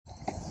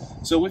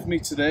So with me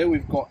today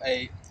we've got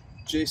a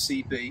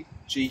JCB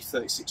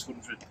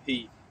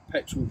G3600P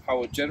petrol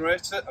powered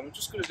generator, and I'm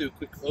just going to do a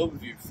quick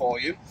overview for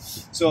you.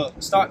 So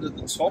starting at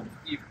the top,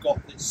 you've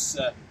got this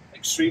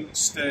extremely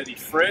sturdy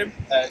frame.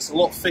 It's a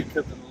lot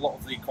thicker than a lot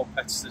of the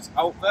competitors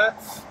out there,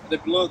 and then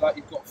below that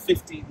you've got a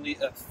 15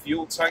 litre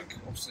fuel tank,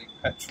 obviously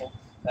petrol,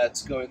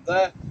 to go in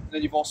there. And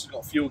then you've also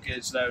got a fuel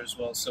gauge there as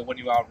well, so when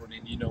you are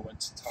running you know when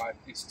time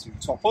is to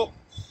top up.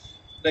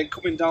 Then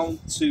coming down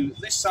to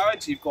this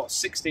side, you've got a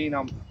 16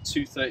 amp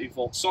 230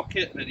 volt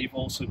socket, and then you've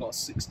also got a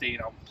 16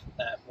 amp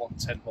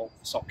 110 volt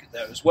socket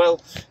there as well.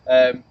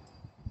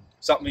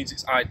 So that means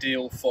it's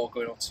ideal for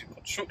going onto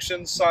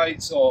construction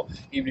sites, or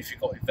even if you've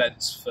got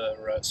events for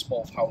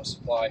small power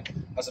supply.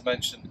 As I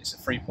mentioned, it's a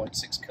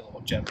 3.6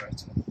 kilowatt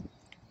generator.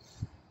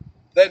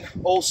 Then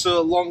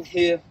also along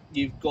here,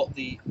 you've got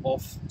the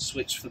off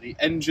switch for the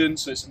engine,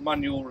 so it's a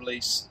manual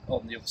release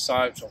on the other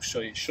side, which I'll show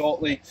you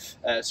shortly.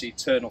 So you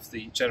turn off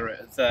the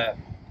generator there.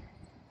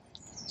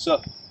 So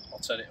I'll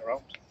turn it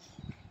around.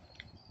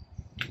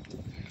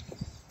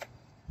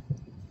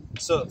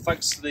 So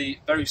thanks to the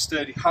very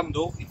sturdy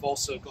handle, you've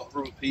also got a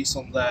rubber piece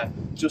on there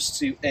just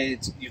to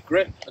aid your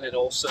grip, and it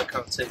also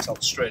kind of takes out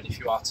the strain if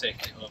you are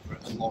taking it over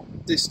a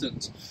long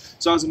distance.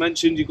 So as I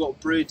mentioned, you've got a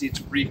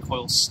braided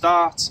recoil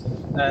start,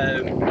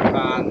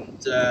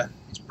 and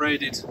it's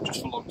braided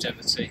just for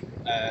longevity,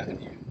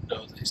 and you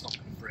know that it's not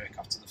going to break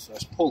after the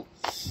first pull.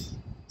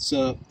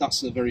 So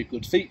that's a very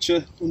good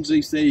feature.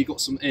 Underneath there you've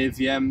got some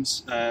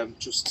AVMs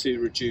just to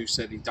reduce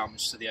any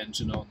damage to the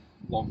engine on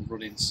long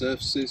running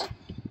surfaces.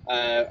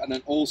 And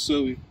then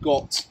also we've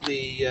got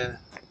the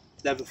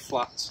never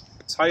flat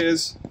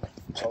tyres,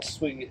 which I'll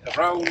swing it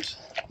around.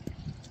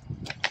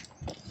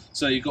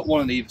 So you've got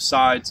one on either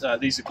side.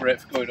 These are great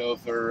for going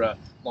over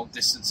long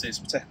distances,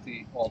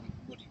 particularly on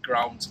muddy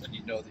ground, and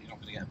you know that you're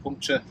not going to get a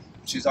puncture,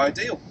 which is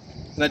ideal.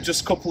 And then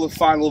just a couple of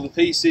final other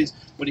pieces.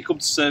 When you come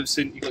to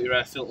servicing, you've got your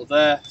air filter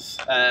there,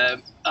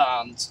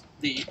 and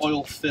the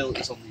oil fill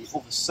is on the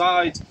other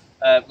side.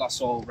 That's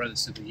all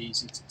relatively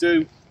easy to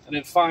do. And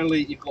then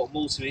finally, you've got a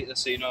multimeter,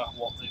 so you know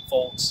what the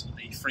volts,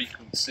 the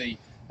frequency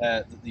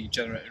that the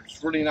generator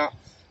is running at.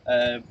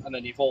 And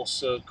then you've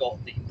also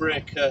got the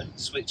breaker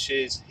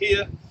switches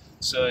here,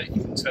 so you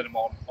can turn them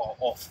on or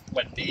off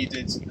when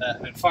needed.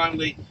 And then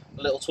finally,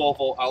 a little 12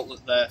 volt outlet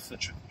there for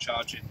trickle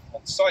charging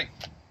on site.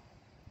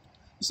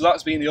 So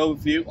that's been the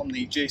overview on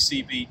the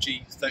JCB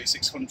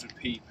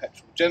G3600P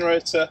petrol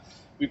generator.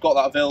 We've got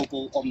that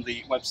available on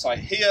the website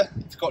here.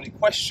 If you've got any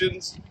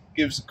questions,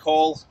 give us a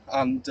call,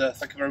 and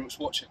thank you very much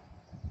for watching.